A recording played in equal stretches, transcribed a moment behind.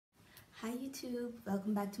Hi YouTube,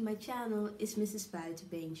 welcome back to my channel. It's Mrs.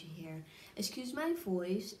 Buitenbeentje here. Excuse my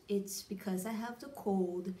voice, it's because I have the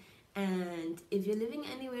cold, and if you're living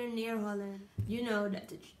anywhere near Holland, you know that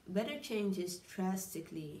the weather changes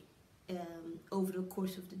drastically over the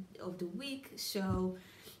course of the week. So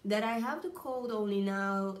that I have the cold only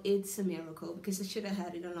now, it's a miracle because I should have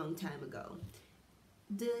had it a long time ago.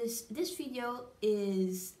 This video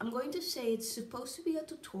is, I'm going to say it's supposed to be a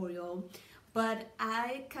tutorial, but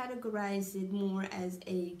I categorize it more as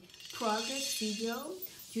a progress video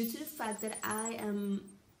due to the fact that I am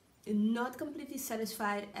not completely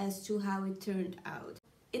satisfied as to how it turned out.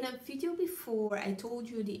 In a video before, I told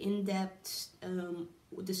you the in-depth,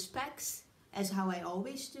 the specs, as how I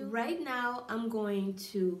always do. Right now, I'm going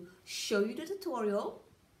to show you the tutorial,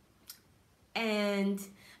 and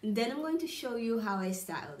then I'm going to show you how I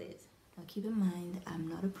styled it. Now keep in mind, I'm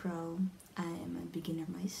not a pro, I am a beginner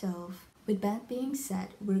myself. With that being said,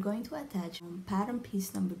 we're going to attach pattern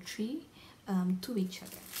piece number 3 to each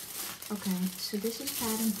other. Okay, so this is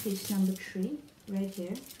pattern piece number 3 right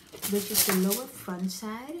here, which is the lower front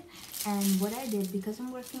side. And what I did, because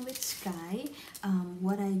I'm working with Sky,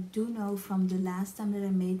 what I do know from the last time that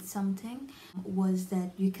I made something was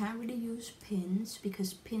that you can't really use pins,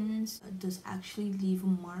 because pins does actually leave a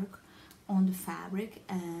mark on the fabric,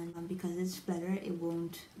 and because it's splatter, it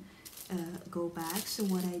won't go back. So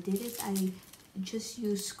what I did is I just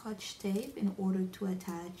used Scotch tape in order to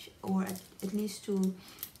attach, or at least to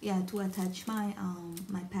attach my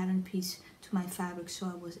my pattern piece to my fabric, so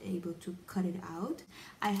I was able to cut it out.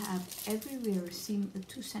 I have everywhere seam,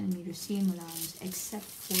 2 centimeter seam allowance, except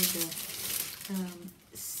for the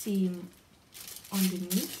seam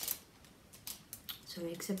underneath.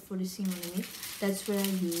 Sorry, except for the seam underneath. That's where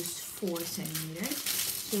I used 4 centimeters.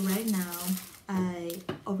 So right now I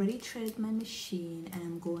already threaded my machine, and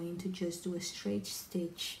I'm going to just do a straight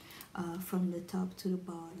stitch from the top to the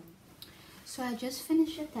bottom. So I just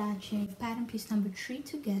finished attaching pattern piece number 3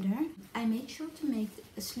 together. I made sure to make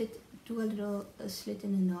a slit, do a little slit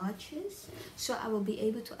in the notches, so I will be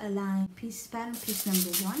able to align pattern piece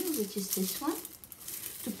number 1, which is this one,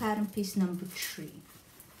 to pattern piece number 3.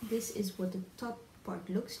 This is what the top part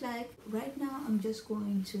looks like. Right now I'm just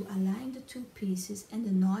going to align the 2 pieces, and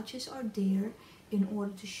the notches are there in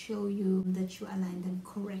order to show you that you align them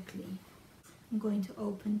correctly. I'm going to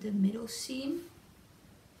open the middle seam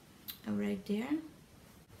right there.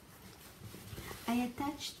 I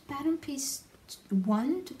attached pattern piece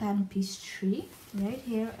 1 to pattern piece 3 right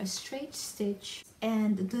here, a straight stitch,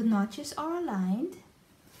 and the notches are aligned.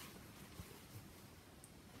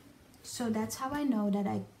 So that's how I know that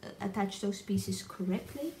I attached those pieces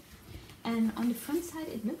correctly. And on the front side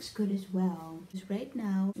it looks good as well. Right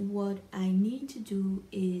now what I need to do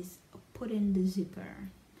is put in the zipper.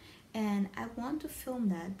 And I want to film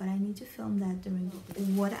that, but I need to film that during the...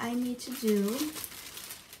 What I need to do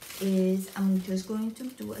is I'm just going to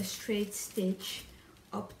do a straight stitch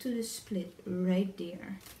up to the split right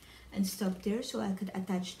there and stop there, so I could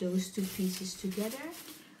attach those 2 pieces together.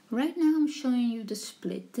 Right now I'm showing you the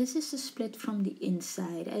split. This is the split from the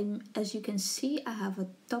inside, and as you can see I have a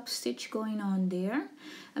top stitch going on there.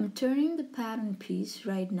 I'm turning the pattern piece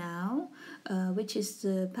right now, which is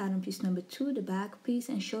the pattern piece number 2, the back piece,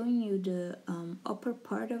 and showing you the upper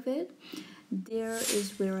part of it. There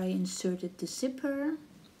is where I inserted the zipper,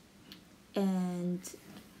 and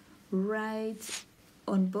right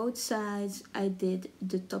on both sides I did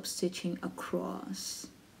the top stitching across.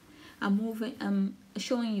 I'm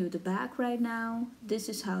showing you the back right now. This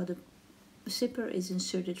is how the zipper is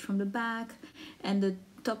inserted from the back, and the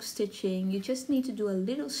top stitching, you just need to do a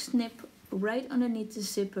little snip right underneath the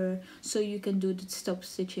zipper so you can do the top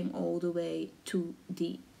stitching all the way to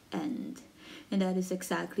the end. And that is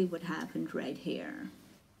exactly what happened right here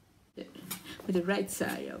with the right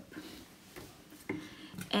side up.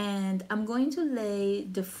 And I'm going to lay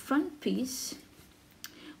the front piece,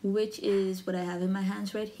 which is what I have in my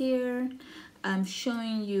hands right here. I'm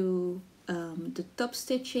showing you the top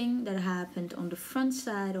stitching that happened on the front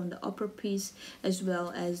side, on the upper piece, as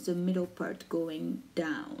well as the middle part going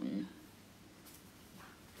down.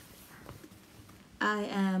 I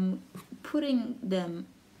am putting them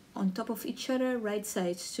on top of each other, right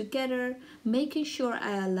sides together, making sure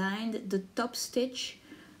I aligned the top stitch,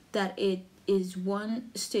 that it is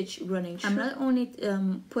 1 stitch running through. I'm not only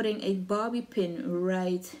putting a bobby pin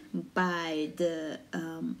right by the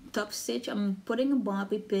top stitch, I'm putting a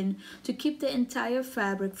bobby pin to keep the entire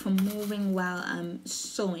fabric from moving while I'm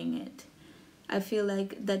sewing it. I feel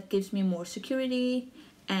like that gives me more security,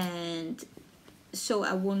 and so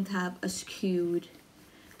I won't have a skewed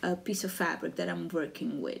piece of fabric that I'm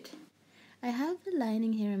working with. I have the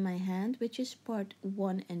lining here in my hand, which is part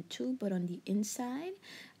 1 and 2, but on the inside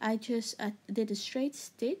I did a straight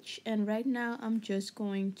stitch, and right now I'm just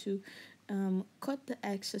going to cut the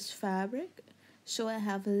excess fabric so I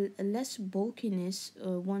have a less bulkiness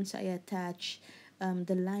once I attach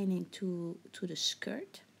the lining to the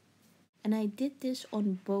skirt. And I did this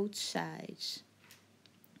on both sides.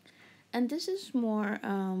 And this is more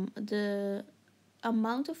the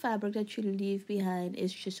amount of fabric that you leave behind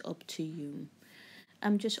is just up to you.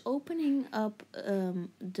 I'm just opening up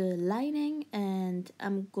the lining and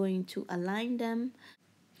I'm going to align them.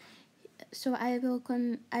 So I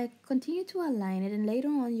continue to align it, and later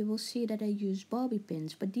on you will see that I use bobby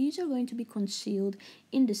pins, but these are going to be concealed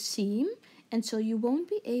in the seam, and so you won't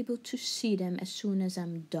be able to see them as soon as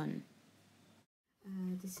I'm done.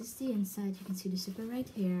 This is the inside. You can see the zipper right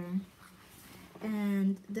here.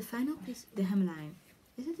 And the final piece, the hemline.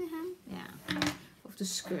 Is it the hem? Yeah. Of the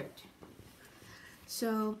skirt.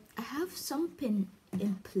 So I have some pin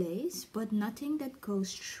in place, but nothing that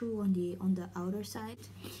goes through on the outer side.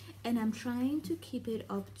 And I'm trying to keep it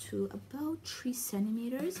up to about 3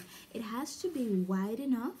 centimeters. It has to be wide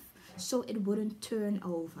enough so it wouldn't turn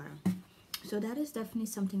over. So that is definitely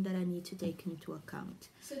something that I need to take into account.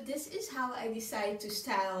 So this is how I decide to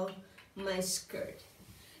style my skirt.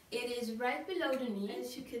 It is right below the knee,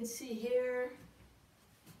 as you can see here.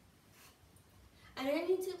 And I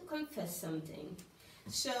need to confess something.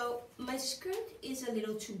 So my skirt is a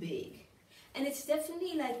little too big. And it's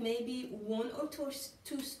definitely like maybe 1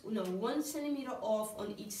 centimeter off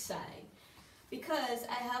on each side. Because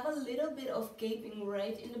I have a little bit of gaping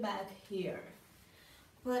right in the back here.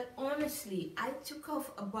 But honestly, I took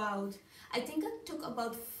about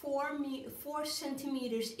 4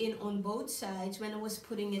 centimeters in on both sides when I was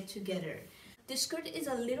putting it together. The skirt is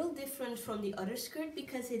a little different from the other skirt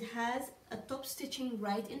because it has a top stitching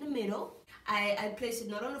right in the middle. I placed it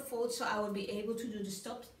not on the fold so I would be able to do the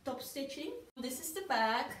top stitching. This is the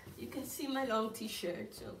back. You can see my long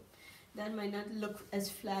t-shirt, so that might not look as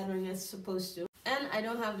flattering as supposed to. And I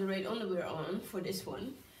don't have the right underwear on for this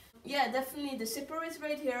one. Yeah, definitely the zipper is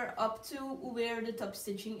right here up to where the top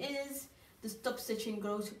stitching is. The top stitching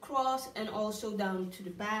goes across and also down to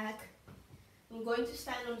the back. I'm going to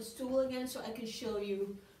stand on the stool again so I can show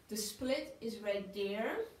you. The split is right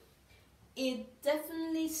there. It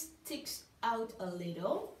definitely sticks out a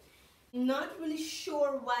little. Not really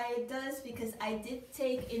sure why it does, because I did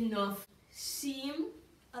take enough seam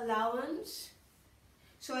allowance.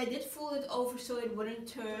 So I did fold it over so it wouldn't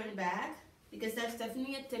turn back. Because that's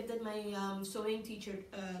definitely a tip that my sewing teacher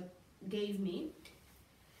gave me.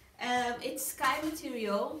 It's sky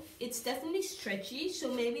material. It's definitely stretchy,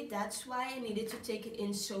 so maybe that's why I needed to take it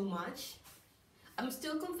in so much. I'm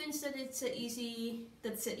still convinced that it's an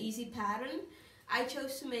easy pattern. I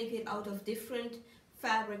chose to make it out of different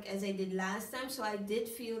fabric as I did last time, so I did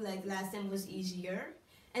feel like last time was easier.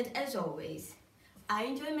 And as always, I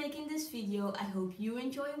enjoy making this video. I hope you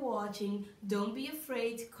enjoy watching. Don't be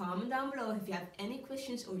afraid. Comment down below if you have any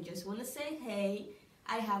questions or just want to say hey.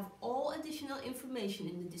 I have all additional information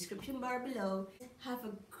in the description bar below. Have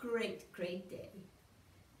a great day.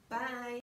 Bye.